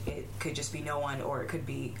night it could just be no one, or it could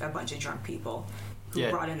be a bunch of drunk people who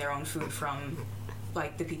brought in their own food from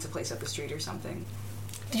like the pizza place up the street or something.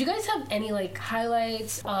 Did you guys have any like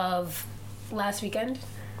highlights of last weekend?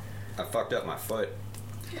 I fucked up my foot.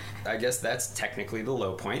 I guess that's technically the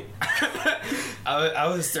low point. I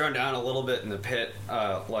was thrown down a little bit in the pit,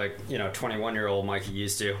 like, you know, 21-year-old Mikey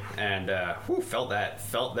used to, and felt that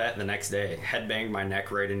the next day. Headbanged my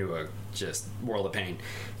neck right into a just world of pain.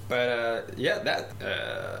 But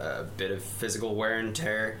a bit of physical wear and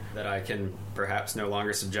tear that I can perhaps no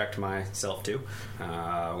longer subject myself to.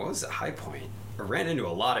 What was the high point? I ran into a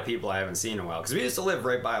lot of people I haven't seen in a while, because we used to live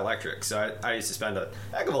right by Electric, so I used to spend a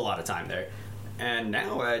heck of a lot of time there. And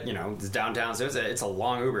now, you know, it's downtown, so it's a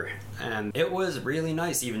long Uber. And it was really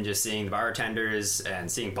nice even just seeing the bartenders and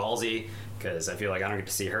seeing Ballsy, because I feel like I don't get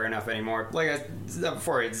to see her enough anymore. Like I said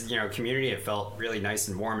before, it's, you know, community. It felt really nice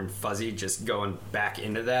and warm and fuzzy just going back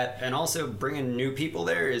into that. And also bringing new people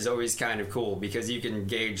there is always kind of cool, because you can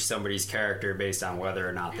gauge somebody's character based on whether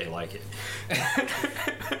or not they like it.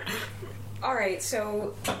 All right,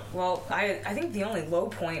 so, well, I think the only low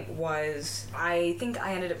point was I think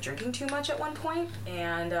I ended up drinking too much at one point,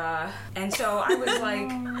 and so I was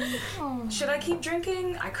like, should I keep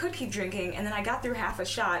drinking? I could keep drinking, and then I got through half a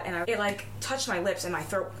shot, and it like touched my lips, and my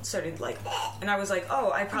throat started like, and I was like,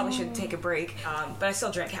 oh, I probably should take a break, but I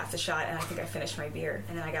still drank half the shot, and I think I finished my beer,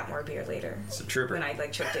 and then I got more beer later. It's a trooper. When I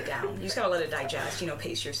like choked it down. You just gotta let it digest, you know,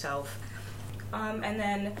 pace yourself. And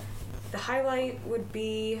then the highlight would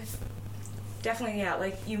be definitely, yeah,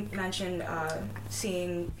 like you mentioned,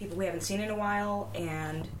 seeing people we haven't seen in a while,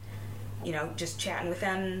 and, you know, just chatting with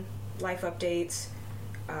them, life updates.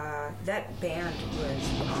 That band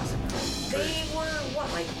was awesome. They were,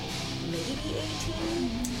 what, like, maybe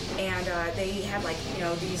 18? And they had, like, you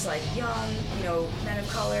know, these, like, young, you know, men of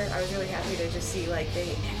color. I was really happy to just see, like, they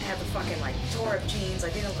have the fucking, like, tore-up jeans.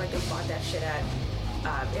 Like, they look like they bought that shit at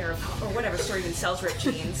Arab, or whatever store even sells ripped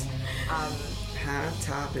jeans. Hot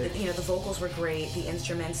topic. You know, the vocals were great, the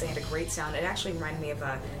instruments, they had a great sound. It actually reminded me of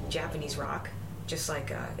Japanese rock, Just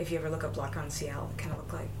like if you ever look up Block on Seattle, it kind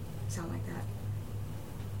of sound like that.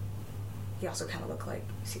 He also kind of looked like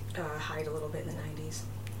Hyde a little bit in the 90s.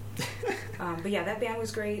 But yeah, that band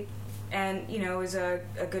was great, and it was a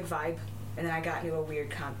good vibe. And then I got into a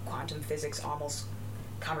weird quantum physics almost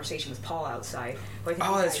conversation with Paul outside. Who I think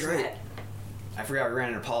that's right. Met. I forgot we ran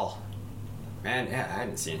into Paul. Man, yeah, I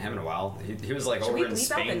hadn't seen him in a while. He was like Should over we in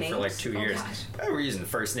bleep out the Spain for like names? 2 Oh, years. gosh. We're using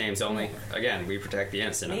first names only. Again, we protect the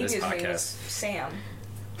innocent Maybe on this his name was podcast. Sam.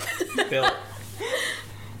 Bill.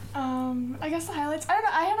 I guess the highlights. I don't know.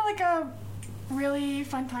 I had like a really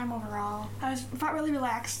fun time overall. I felt really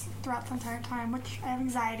relaxed throughout the entire time, which I have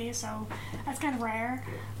anxiety, so that's kind of rare.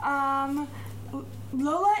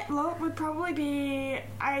 Low would probably be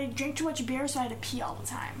I drank too much beer, so I had to pee all the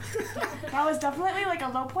time. That was definitely like a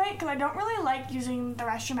low point because I don't really like using the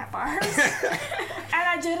restroom at bars, and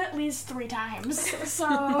I did at least 3 times. So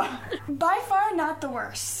by far not the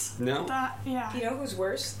worst. No. Yeah. You know who's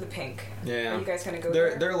worse? The Pink. Yeah. Are you guys gonna go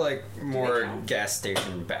They're there? they're like more count? gas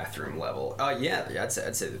station bathroom level. Yeah, I'd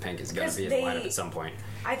say the Pink is gonna Because be in the lineup at some point.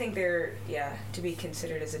 I think they're to be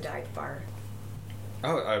considered as a dive bar.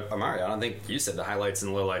 Oh, Amari, I don't think you said the highlights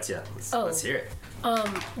and lowlights yet. Let's hear it.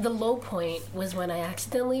 The low point was when I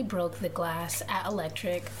accidentally broke the glass at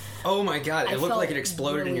Electric. Oh my god, I it looked like it felt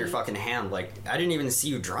exploded in your really- fucking hand. Like, I didn't even see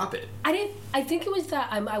you drop it. I think it was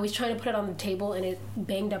that I was trying to put it on the table and it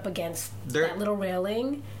banged up against that little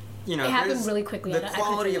railing. You know, It happened there's- really quickly. The I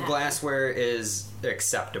quality couldn't of do that. glassware is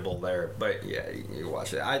acceptable there, but yeah, you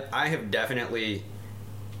watch it. I have definitely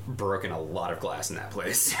broken a lot of glass in that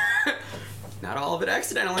place. Not all of it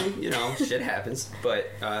accidentally, shit happens.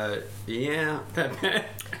 But, yeah.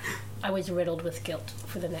 I was riddled with guilt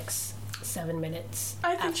for the next 7 minutes. I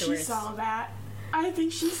think afterwards. she saw that. I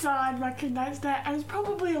think she saw and recognized that and was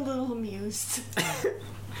probably a little amused.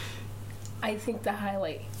 I think the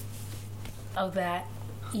highlight of that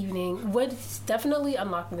evening was definitely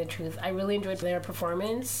Unlocking the Truth. I really enjoyed their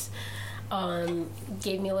performance.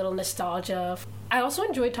 Gave me a little nostalgia. I also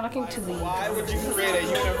enjoyed talking to the... Why would you create a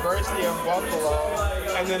University of Buffalo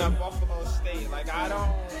and then a Buffalo State? Like, I've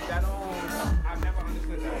never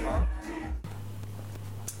understood that.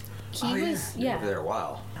 He was, You were over there a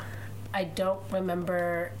while. I don't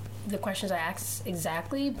remember the questions I asked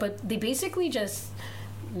exactly, but they basically just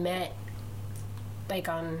met, like,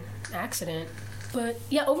 on accident. But,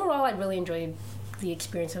 yeah, overall, I really enjoyed the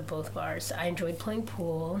experience of both bars. I enjoyed playing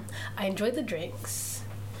pool. I enjoyed the drinks.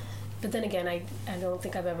 But then again, I don't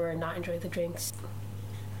think I've ever not enjoyed the drinks.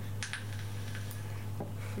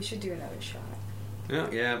 We should do another shot.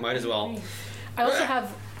 Yeah, might as well. I also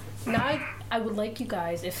have... Now I would like you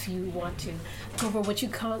guys, if you want to, go over what you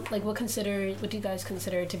what do you guys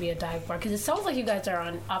consider to be a dive bar? Because it sounds like you guys are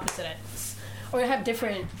on opposite ends, or have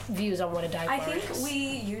different views on what a dive bar I is. think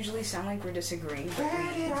we usually sound like we're disagreeing, but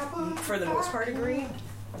we, for the most part, agree.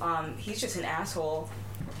 He's just an asshole,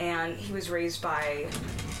 and he was raised by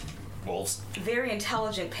Wolves. very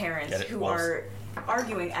intelligent parents Get it? who Wolves. are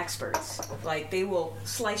arguing experts. Like, they will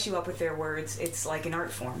slice you up with their words. It's like an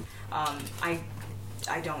art form.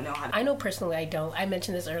 I don't know how to... I know personally I don't. I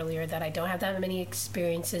mentioned this earlier that I don't have that many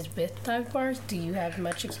experiences with dive bars. Do you have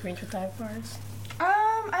much experience with dive bars?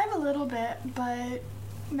 I have a little bit, but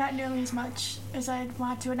not nearly as much as I'd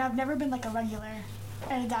want to, and I've never been like a regular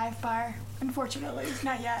at a dive bar, unfortunately.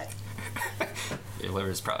 Not yet. Your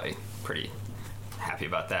liver's probably pretty happy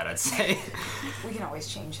about that, I'd say. We can always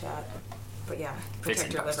change that. But yeah, Fix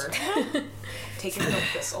protect it your first. liver. Take your milk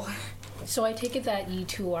thistle. So I take it that you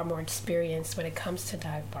two are more experienced when it comes to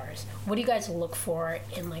dive bars. What do you guys look for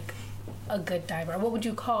in like a good dive bar? What would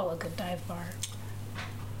you call a good dive bar?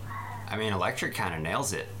 I mean, Electric kind of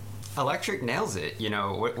nails it. Electric nails it.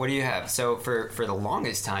 What do you have? So for the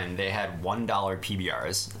longest time, they had $1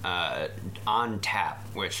 PBRs on tap,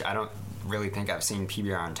 which I don't really think I've seen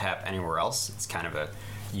PBR on tap anywhere else. It's kind of a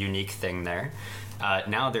unique thing there.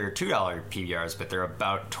 Now they're $2 PBRs, but they're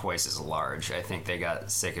about twice as large. I think they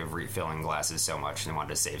got sick of refilling glasses so much and they wanted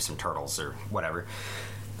to save some turtles or whatever.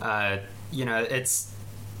 It's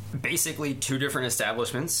basically 2 different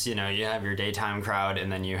establishments. You have your daytime crowd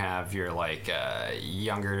and then you have your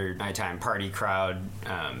younger nighttime party crowd.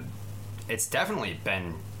 It's definitely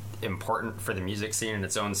been important for the music scene in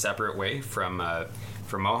its own separate way from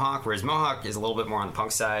Mohawk, whereas Mohawk is a little bit more on the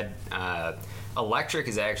punk side. Electric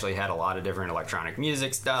has actually had a lot of different electronic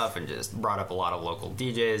music stuff and just brought up a lot of local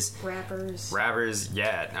DJs. Rappers,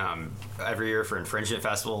 yeah. Every year for Infringement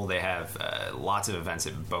Festival, they have lots of events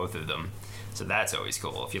at both of them. So that's always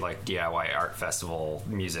cool. If you like DIY art festival,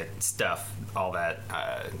 music stuff, all that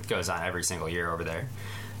goes on every single year over there.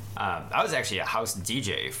 I was actually a house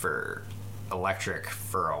DJ for Electric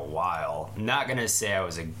for a while. Not gonna say I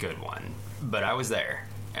was a good one, but I was there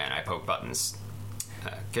and I poked buttons.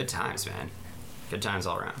 Good times, man. Good times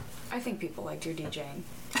all around. I think people liked your DJing.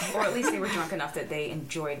 Or at least they were drunk enough that they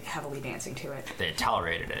enjoyed heavily dancing to it. They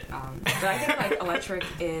tolerated it. But I think like Electric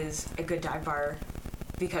is a good dive bar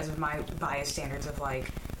because of my biased standards of like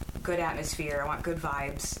good atmosphere. I want good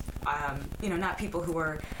vibes. Not people who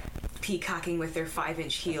are peacocking with their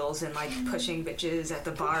 5-inch heels and like pushing bitches at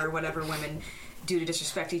the bar or whatever women do to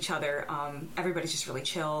disrespect each other. Everybody's just really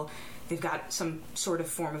chill. They've got some sort of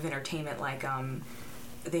form of entertainment, like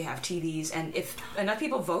they have TVs, and if enough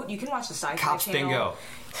people vote, you can watch the Sci-Fi Cops Channel. Bingo.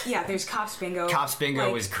 Yeah, there's Cops Bingo. Cops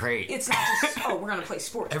Bingo was great. It's not just, we're going to play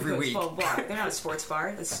sports every week. Blah, blah, blah. They're not a sports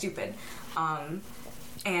bar. That's stupid.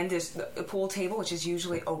 And there's the pool table, which is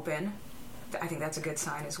usually open. I think that's a good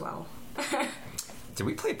sign as well. Did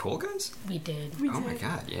we play pool, guys? We did. We Oh did. my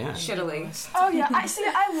god, yeah. Shittily. Oh yeah,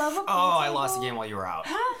 I love a pool I table. lost the game while you were out.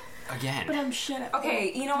 Huh? Again. But I'm shit at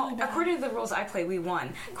Okay, pool. Really bad. according to the rules I play, we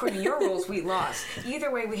won. According to your rules, we lost. Either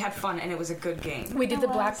way, we had fun, and it was a good game. Wait, did the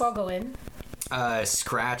It black was. ball go in?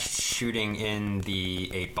 Scratched shooting in the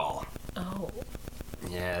 8-ball. Oh.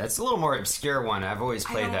 Yeah, that's a little more obscure one. I've always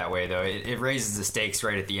played don't- that way, though. It raises the stakes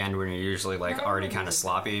right at the end when you're usually like already kind of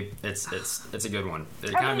sloppy. It's a good one.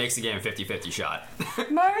 It kind of makes the game a 50-50 shot.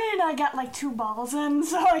 Murray and I got like 2 balls in,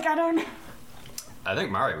 so like I don't. I think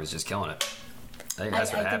Mario was just killing it. I think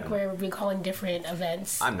that's what I think happened. we're recalling different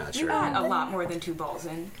events. I'm not We sure. got a lot more than 2 balls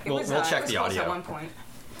in. We'll check it was the close audio. at one point.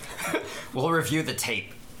 We'll review the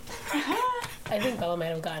tape. I think Bella might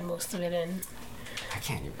have gotten most of it in. I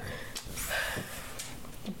can't even.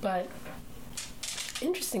 But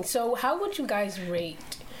interesting. So how would you guys rate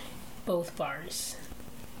both bars?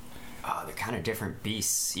 They're kind of different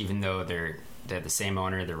beasts, even though they're the same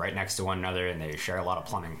owner. They're right next to one another, and they share a lot of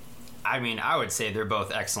plumbing. I mean, I would say they're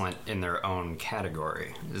both excellent in their own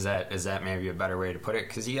category. Is that maybe a better way to put it?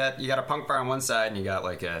 Because you got a punk bar on one side, and you got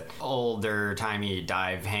like a older timey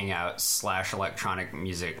dive hangout / electronic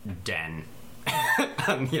music den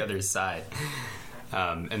on the other side,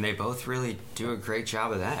 and they both really do a great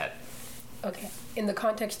job of that. Okay. In the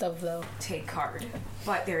context of though. Take card.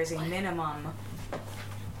 But there is a minimum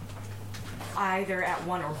either at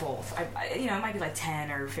one or both. It might be like 10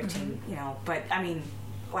 or 15, but I mean,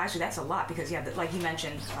 well, actually, that's a lot because, yeah, like you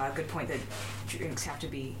mentioned, good point that drinks have to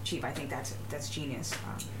be cheap. I think that's genius.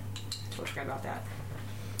 Totally forgot about that.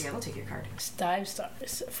 Yeah, they'll take your card. Dive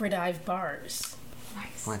stars for dive bars.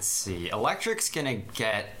 Nice. Let's see. Electric's gonna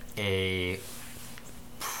get a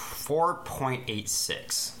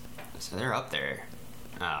 4.86. So they're up there.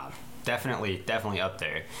 Definitely up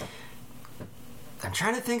there. I'm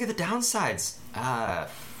trying to think of the downsides.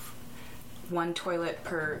 One toilet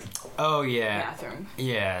per Oh yeah. bathroom.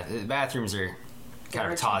 Yeah, the bathrooms are kind Or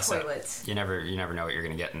of a 2 toss up. toilets. You never know what you're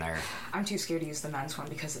gonna get in there. I'm too scared to use the men's one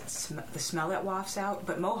because it's the smell that wafts out.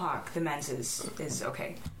 But Mohawk, the men's is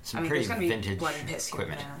okay. Some pretty there's gonna be vintage blood and piss here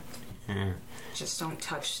and equipment. there. Yeah. Just don't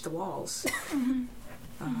touch the walls.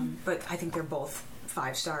 But I think they're both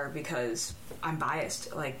 5-star because I'm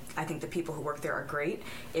biased. Like, I think the people who work there are great.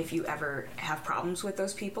 If you ever have problems with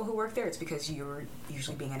those people who work there, it's because you're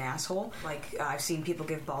usually being an asshole. Like, I've seen people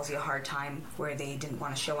give Ballsy a hard time where they didn't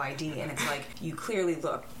want to show ID, and it's like, you clearly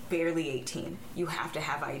look barely 18. You have to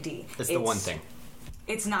have ID. It's the one thing.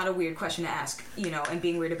 It's not a weird question to ask, and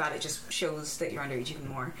being weird about it just shows that you're underage even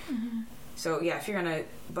more. So, yeah, if you're gonna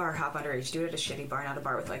bar hop underage, do it at a shitty bar, not a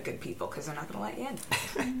bar with, like, good people, because they're not gonna let you in.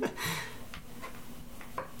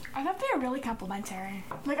 I thought they were really complimentary.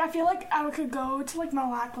 Like, I feel like I could go to, like,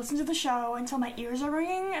 Mohawk, listen to the show until my ears are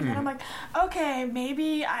ringing, and then I'm like, okay,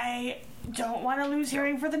 maybe I don't want to lose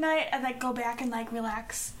hearing for the night, and, like, go back and, like,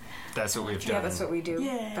 relax. That's what we've done. Yeah, that's what we do.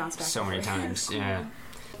 Yeah. Bounce back so and many forth. times. Yeah.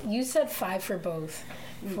 You said 5 for both.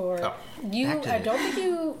 For Oh, you, back to I the- don't think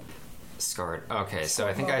you. Scored. Okay, so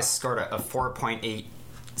I think I scored a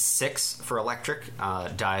 4.86 for Electric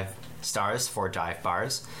dive stars for dive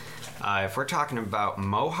bars. If we're talking about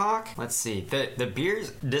Mohawk, let's see. The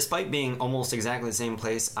beers, despite being almost exactly the same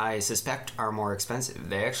place, I suspect are more expensive.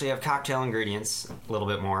 They actually have cocktail ingredients, a little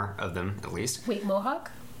bit more of them at least. Wait,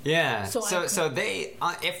 Mohawk? Yeah. So So they,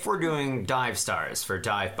 if we're doing dive stars for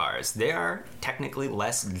dive bars, they are technically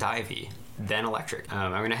less divey than Electric.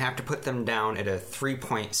 I'm gonna have to put them down at a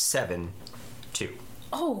 3.72.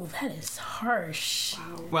 Oh, that is harsh.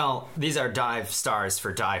 Well, these are dive stars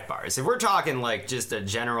for dive bars. If we're talking like just a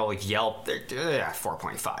general Yelp, they're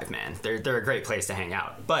 4.5, man. They're a great place to hang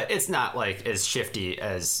out. But it's not like as shifty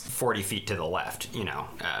as 40 feet to the left,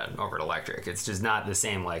 over at Electric. It's just not the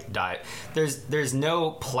same like dive. There's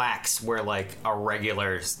no plaques where like a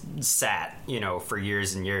regular sat, for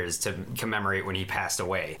years and years to commemorate when he passed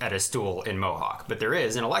away at a stool in Mohawk. But there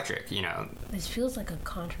is an Electric, This feels like a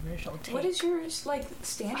controversial take. What is your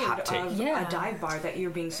standard Hot take. of a dive bar that you're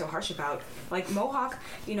being so harsh about? Like Mohawk,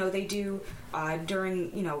 they do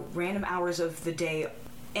during random hours of the day.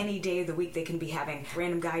 Any day of the week, they can be having a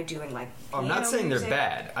random guy doing like. I'm not saying music. they're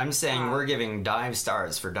bad. I'm saying we're giving dive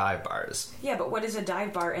stars for dive bars. Yeah, but what is a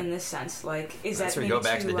dive bar in this sense? Like, is That's that where we maybe go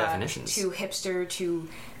back to the definitions. too hipster to?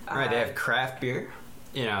 Right, they have craft beer.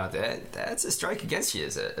 That's a strike against you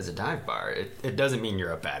as a dive bar. It doesn't mean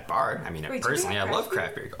you're a bad bar. I mean, Wait, personally, I love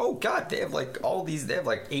craft craft beer. Oh God, they have like all these. They have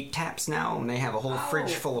like 8 taps now, and they have a whole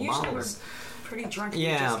fridge full of usually bottles. We're pretty drunk. And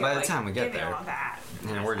Yeah, we just by get, the time we get give me there. all that.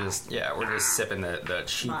 And we're just sipping the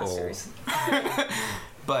cheapo. Monsters.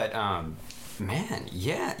 But man,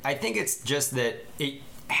 yeah, I think it's just that it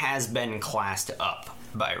has been classed up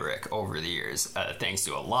by Rick over the years, thanks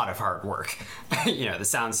to a lot of hard work. The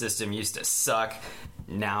sound system used to suck.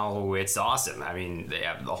 Now it's awesome. I mean, they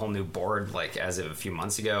have the whole new board, like, as of a few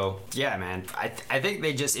months ago. Yeah, man, I think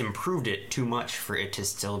they just improved it too much for it to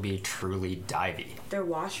still be truly divey. Their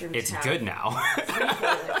washrooms. It's have good now. 3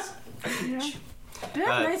 toilets. Yeah. They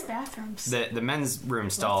have nice bathrooms. The men's room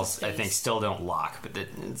stalls, I think, still don't lock, but it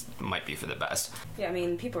might be for the best. Yeah, I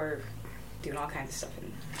mean, people are doing all kinds of stuff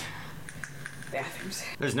in bathrooms.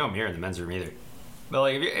 There's no mirror in the men's room either. But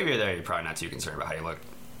like, if you're there, you're probably not too concerned about how you look.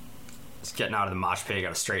 Just getting out of the mosh pit, you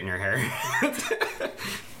gotta straighten your hair.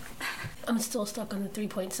 I'm still stuck on the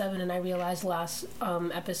 3.7, and I realized last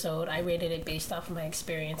episode I rated it based off of my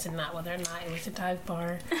experience and not whether or not it was a dive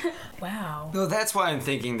bar. Wow. No, that's why I'm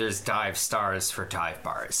thinking there's dive stars for dive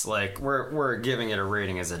bars. Like, we're giving it a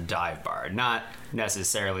rating as a dive bar, not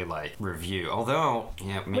necessarily like review. Although,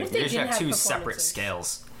 maybe if they they should didn't have have 2 separate performances?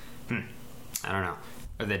 scales. I don't know.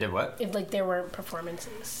 Or they did what? If there weren't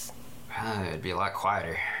performances, It'd be a lot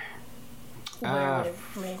quieter. where would it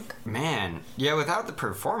rank? Man, yeah, without the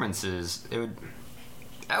performances,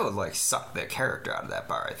 that would like suck the character out of that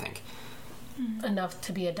bar, I think. Enough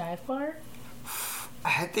to be a dive bar?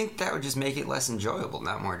 I think that would just make it less enjoyable,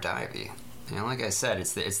 not more divey. Like I said,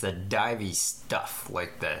 it's the divey stuff,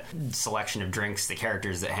 like the selection of drinks, the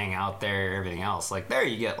characters that hang out there, everything else. Like, there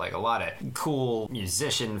you get like a lot of cool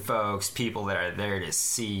musician folks, people that are there to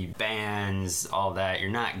see bands, all that. You're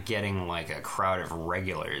not getting like a crowd of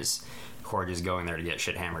regulars who are just going there to get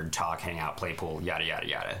shit hammered, talk, hang out, play pool, yada yada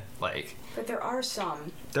yada. Like, But there are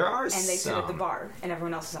some. there are And they sit at the some. bar, and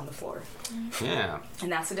everyone else is on the floor. Yeah.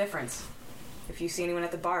 And that's the difference. If you see anyone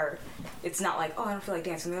at the bar, it's not like, oh, I don't feel like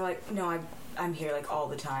dancing. They're like, no, I'm here like all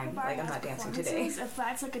the time. Bar Like, I'm has not dancing today. performances. If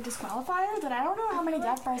that's like a disqualifier, then I don't know how many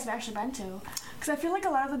dive bars I've actually been to. Because I feel like a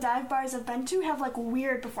lot of the dive bars I've been to have like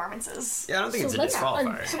weird performances. Yeah, I don't think So it's a let's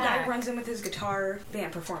disqualifier. Some guy runs in with his guitar,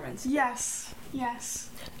 band performance. Yes. Yes.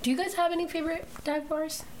 Do you guys have any favorite dive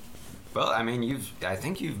bars? Well, I mean, I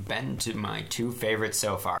think you've been to my 2 favorites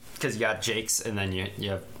so far. Because you got Jake's and then you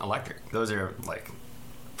have Electric. Those are, like,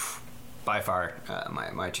 by far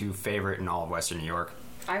my 2 favorite in all of Western New York.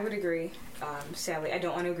 I would agree. Sadly, I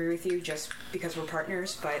don't want to agree with you just because we're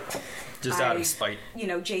partners, but Just out of spite.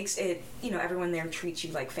 Jake's, everyone there treats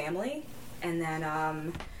you like family, and then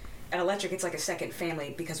at Electric, it's like a second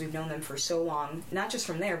family because we've known them for so long. Not just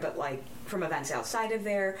from there, but like from events outside of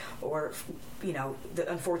there, or the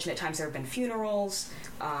unfortunate times there have been funerals.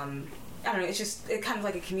 I don't know, it's kind of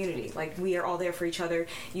like a community. Like, we are all there for each other.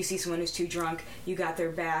 You see someone who's too drunk, you got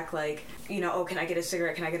their back. Like, oh, can I get a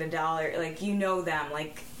cigarette? Can I get $1? Like, them.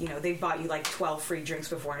 Like, they've bought you like 12 free drinks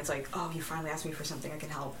before, and it's like, oh, you finally asked me for something, I can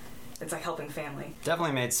help. It's like helping family.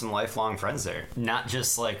 Definitely made some lifelong friends there. Not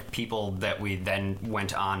just like people that we then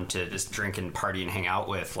went on to just drink and party and hang out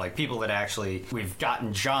with. Like, people that actually we've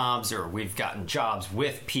gotten jobs, or we've gotten jobs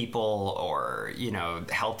with people, or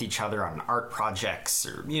helped each other on art projects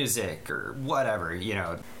or music or whatever.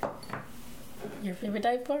 Your favorite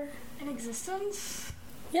dive bar? In existence?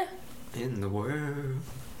 Yeah. In the world.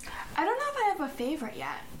 I don't know if I have a favorite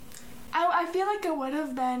yet. I feel like it would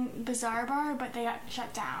have been Bizarre Bar, but they got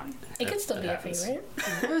shut down. It could still be a happens. favorite.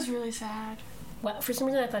 It was really sad. Well, for some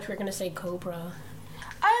reason I thought you were going to say Cobra.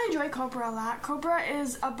 I enjoy Cobra a lot. Cobra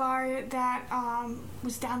is a bar that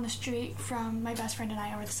was down the street from my best friend and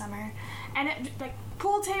I over the summer. And it, like,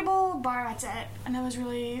 pool table, bar, that's it. And it was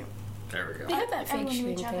really... There we go. They had that fake everyone knew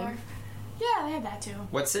shooting each thing. other. Yeah, they have that too.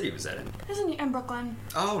 What city was that in? It was in Brooklyn.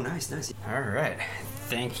 Oh, nice. All right.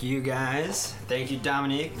 Thank you, guys. Thank you,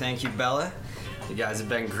 Dominique. Thank you, Bella. You guys have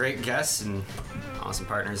been great guests and awesome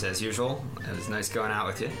partners as usual. It was nice going out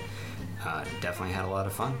with you. Definitely had a lot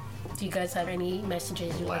of fun. Do you guys have any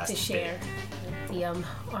messages you'd like to share with the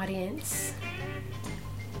audience?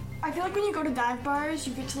 I feel like when you go to dive bars,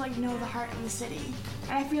 you get to like know the heart of the city.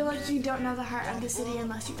 And I feel like you don't know the heart of the city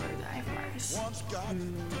unless you go to dive bars.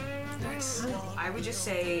 Nice. I would just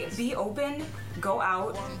say be open, go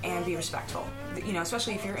out, and be respectful. You know,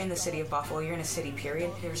 especially if you're in the city of Buffalo, you're in a city,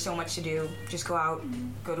 period. There's so much to do. Just go out,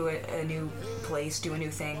 go to a new place, do a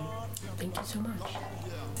new thing. Thank you so much.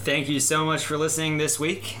 Thank you so much for listening this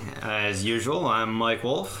week. As usual, I'm Mike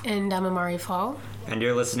Wolf. And I'm Amari Fall. And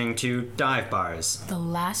you're listening to Dive Bars. The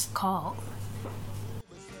Last Call.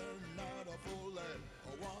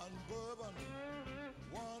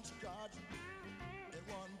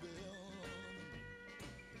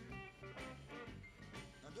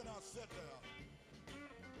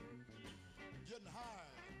 Getting high.